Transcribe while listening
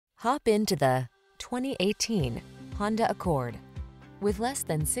Hop into the 2018 Honda Accord. With less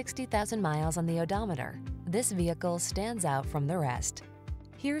than 60,000 miles on the odometer, this vehicle stands out from the rest.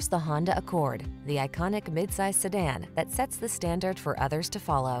 Here's the Honda Accord, the iconic midsize sedan that sets the standard for others to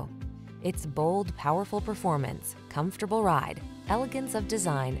follow. Its bold, powerful performance, comfortable ride, elegance of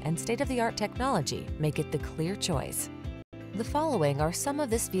design, and state-of-the-art technology make it the clear choice. The following are some of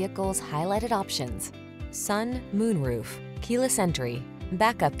this vehicle's highlighted options: sun, moonroof, keyless entry,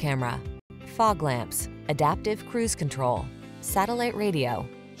 backup camera, fog lamps, adaptive cruise control, satellite radio,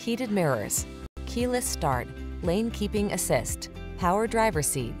 heated mirrors, keyless start, lane keeping assist, power driver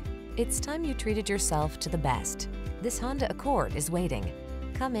seat. It's time you treated yourself to the best. This Honda Accord is waiting.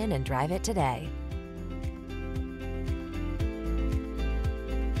 Come in and drive it today.